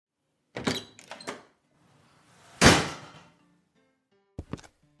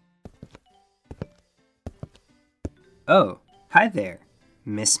Oh, hi there.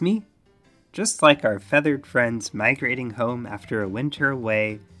 Miss me? Just like our feathered friends migrating home after a winter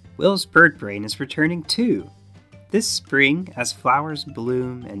away, Will's bird brain is returning too. This spring, as flowers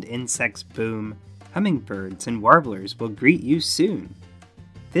bloom and insects boom, hummingbirds and warblers will greet you soon.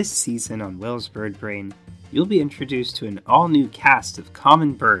 This season on Will's Bird Brain, you'll be introduced to an all-new cast of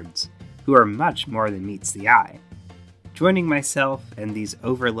common birds who are much more than meets the eye. Joining myself and these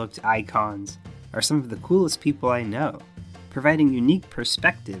overlooked icons are some of the coolest people I know, providing unique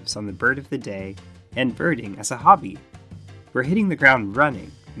perspectives on the bird of the day and birding as a hobby. We're hitting the ground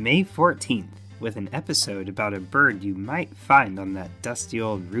running May 14th with an episode about a bird you might find on that dusty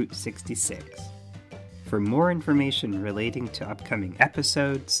old Route 66. For more information relating to upcoming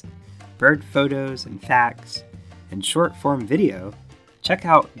episodes, bird photos and facts, and short-form video, check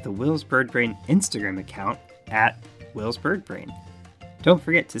out the Will's Bird Brain Instagram account at Will's Bird Brain. Don't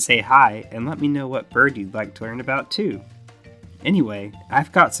forget to say hi and let me know what bird you'd like to learn about too. Anyway,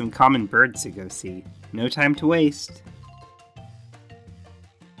 I've got some common birds to go see. No time to waste.